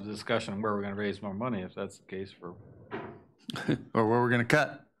have a discussion where we're gonna raise more money, if that's the case for, Or where we're gonna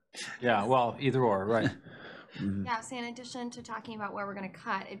cut. yeah, well, either or, right. Yeah, so in addition to talking about where we're gonna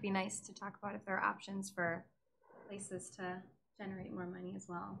cut, it'd be nice to talk about if there are options for places to generate more money as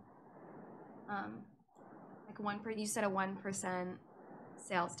well. Like you said a 1%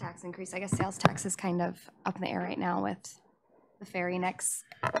 sales tax increase. I guess sales tax is kind of up in the air right now with the ferry next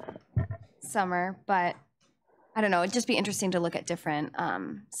summer, but I don't know, it'd just be interesting to look at different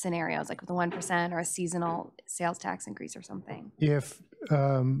scenarios, like with a 1% or a seasonal sales tax increase or something. if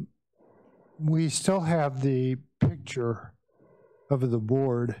we still have the picture of the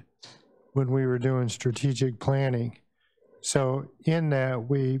board when we were doing strategic planning. So in that,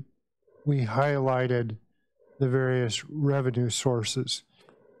 we highlighted the various revenue sources.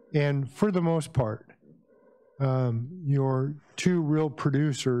 And for the most part, your two real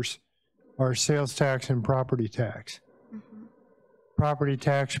producers are sales tax and property tax. Property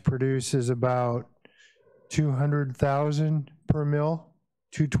tax produces about 200,000 per mil,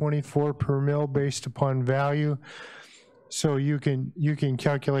 224 per mil based upon value. So you can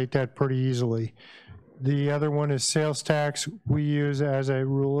calculate that pretty easily. The other one is sales tax. We use as a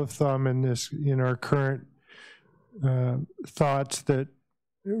rule of thumb in our current thoughts that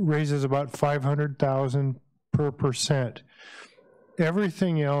raises about 500,000 per percent.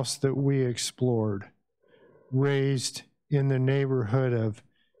 Everything else that we explored raised in the neighborhood of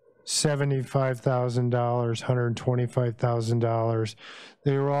 $75,000, $125,000.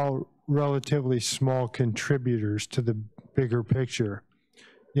 They were all relatively small contributors to the bigger picture.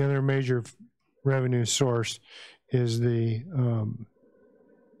 The other major revenue source is the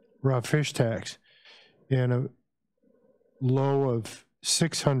raw fish tax, and a low of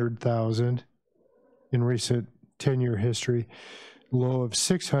 600,000 in recent 10-year history, low of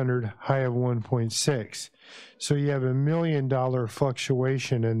 600, high of 1.6. So you have $1 million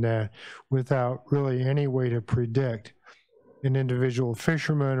fluctuation in that without really any way to predict. An individual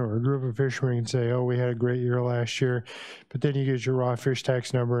fisherman or a group of fishermen can say, oh, we had a great year last year, but then you get your raw fish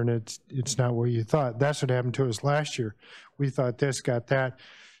tax number and it's not what you thought. That's what happened to us last year. We thought this, got that.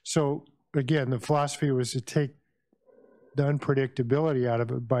 So again, the philosophy was to take the unpredictability out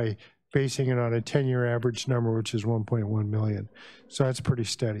of it by basing it on a 10-year average number, which is 1.1 million. So that's pretty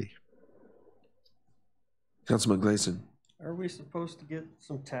steady. Councilman Gleason. Are we supposed to get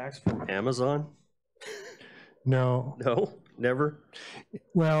some tax from Amazon? No, No, never?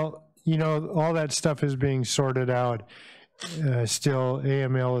 well, you know, all that stuff is being sorted out. Still,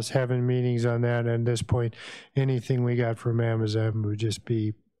 AML is having meetings on that. And at this point, anything we got from Amazon would just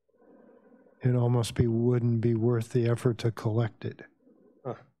be, it almost wouldn't be worth the effort to collect it.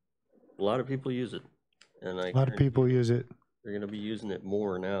 Huh. A lot of people use it. And A lot of people use it. They're gonna be using it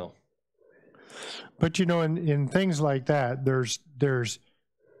more now. But you know, in things like that, there's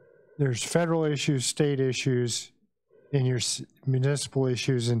federal issues, state issues, and your municipal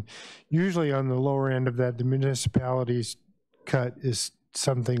issues, and usually on the lower end of that, the municipalities cut is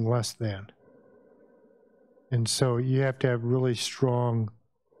something less than. And so you have to have really strong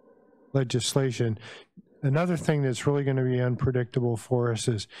legislation. Another thing that's really going to be unpredictable for us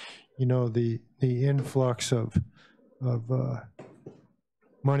is, you know, the influx of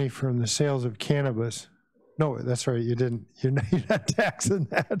money from the sales of cannabis. No, that's right. You're not taxing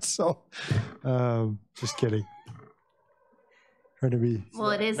that. So, just kidding. Trying to be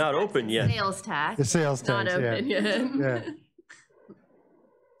Well, it is Not open yet. sales tax. the sales Not tax. open yet. Yeah.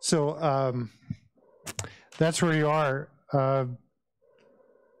 So, that's where you are.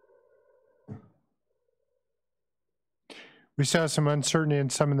 We saw some uncertainty in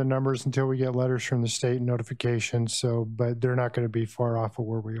some of the numbers until we get letters from the state and notifications. So, but they're not going to be far off of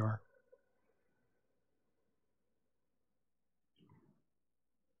where we are.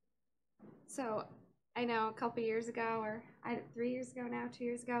 So I know a couple years ago, or 3 years ago now, 2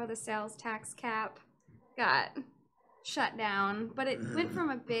 years ago, the sales tax cap got shut down, but it went from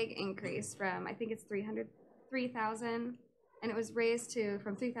a big increase from, I think it's 3,000, and it was raised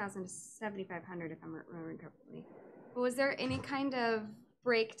from 3,000 to 7,500 if I'm remembering correctly. But was there any kind of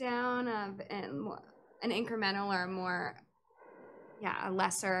breakdown of an incremental or a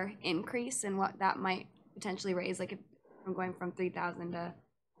lesser increase in what that might potentially raise, like if from going from 3,000 to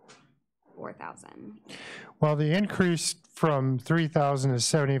 4,000? Well, the increase from 3,000 to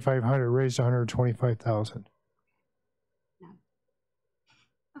 7,500 raised 125,000. No.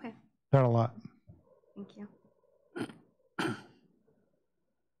 Okay, Not a lot. thank you.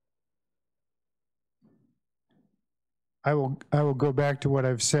 I will go back to what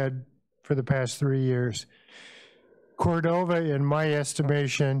I've said for the past 3 years. Cordova, in my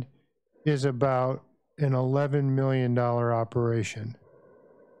estimation, is about an $11 million operation.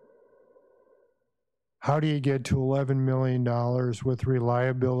 How do you get to $11 million with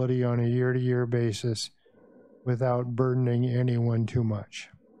reliability on a year-to-year basis without burdening anyone too much?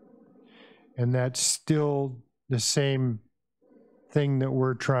 And that's still the same thing that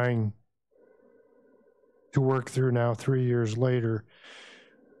we're trying to work through now 3 years later.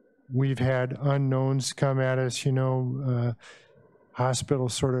 We've had unknowns come at us, you know,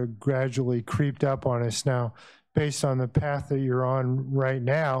 hospitals sort of gradually creeped up on us now. Based on the path that you're on right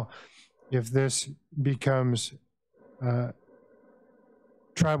now, if this becomes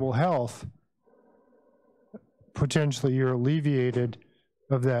tribal health, potentially you're alleviated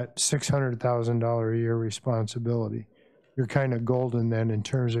of that $600,000 a year responsibility. You're kind of golden then in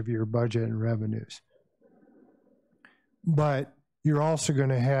terms of your budget and revenues. But you're also going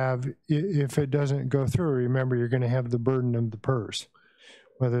to have, if it doesn't go through, remember, you're going to have the burden of the PERS,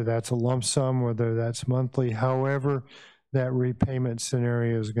 whether that's a lump sum, whether that's monthly, however that repayment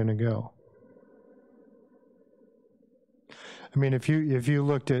scenario is going to go. I mean, if you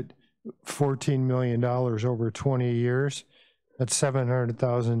looked at $14 million over 20 years, that's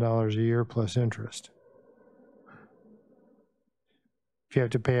 $700,000 a year plus interest. If you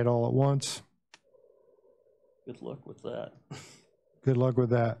have to pay it all at once, Good luck with that. good luck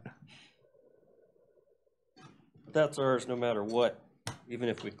with that. That's ours no matter what. Even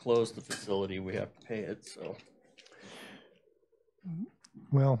if we close the facility, we have to pay it, so.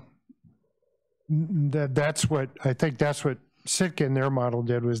 Well, that's what, I think that's what Sitka in their model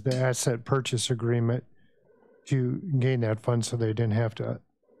did, was the asset purchase agreement to gain that fund so they didn't have to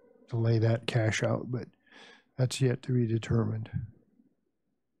lay that cash out, but that's yet to be determined.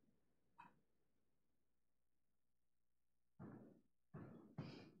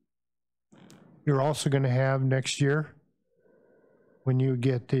 You're also going to have next year, when you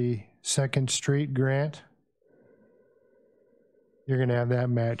get the Second Street grant, you're going to have that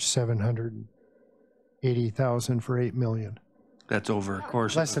match $780,000 for $8 million. That's over a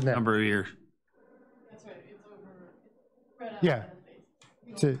course Less of than a that. number of years. That's right, it's spread out. Yeah.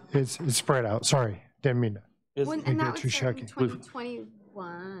 It's It's spread out. Sorry, didn't mean that. Isn't- And get that would you start in checking.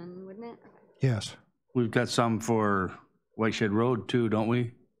 2021, wouldn't it? Yes. We've got some for White Shed Road too, don't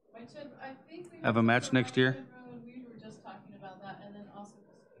we? White Shed, I think we. Have a went match for next White year? Shed Road. We were just talking about that, and then also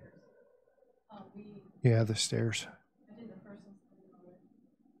the stairs. We, Yeah, the stairs. I think the first one's coming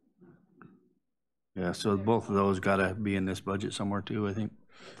already. Yeah, so both of those gotta be in this budget somewhere too, I think.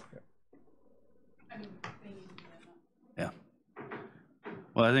 I mean, they need to be Yeah.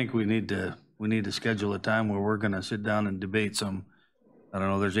 Well, I think we need to schedule a time where we're gonna sit down and debate some, I don't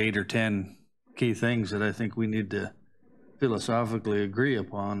know, there's 8 or 10 key things that I think we need to philosophically agree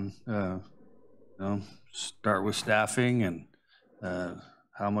upon. Start with staffing and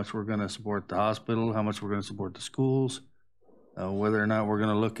how much we're gonna support the hospital, how much we're gonna support the schools, whether or not we're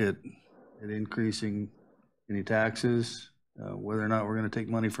gonna look at increasing any taxes, whether or not we're gonna take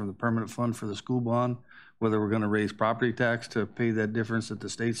money from the permanent fund for the school bond, whether we're gonna raise property tax to pay that difference that the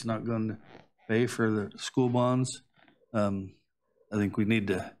state's not gonna pay for the school bonds. I think we need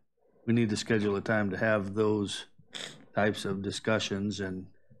to schedule a time to have those types of discussions, and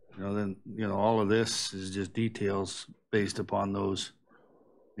then all of this is just details based upon those,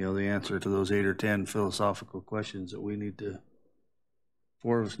 the answer to those 8 or 10 philosophical questions that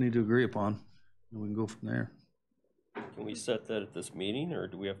four of us need to agree upon, and we can go from there. Can we set that at this meeting, or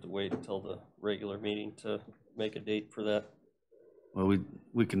do we have to wait until the regular meeting to make a date for that? Well,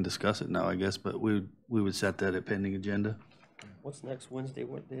 we can discuss it now, I guess, but we would set that at pending agenda. What's next Wednesday?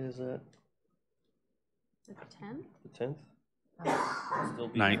 What day is that? The 10th? The 10th? Still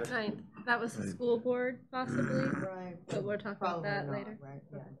be Ninth. here? 9th. That was the school board possibly, Right. but we'll talk about Probably that not, later. right,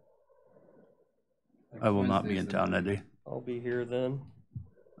 yeah. I will not be in town that day. I'll be here then.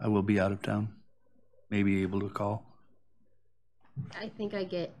 I will be out of town, maybe able to call. I think I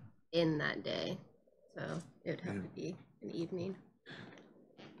get in that day, so it would have to be an evening.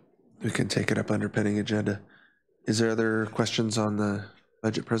 We can take it up under pending agenda. Is there other questions on the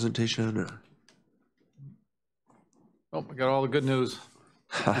budget presentation? Or? Oh, we got all the good news.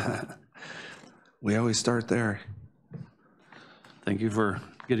 We always start there. Thank you for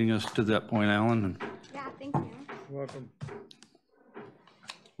getting us to that point, Alan, and Yeah, thank you. Welcome.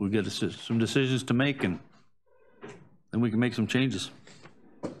 we'll get some decisions to make, and then we can make some changes.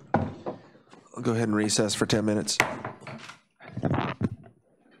 I'll go ahead and recess for 10 minutes.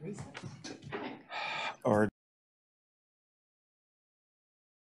 Or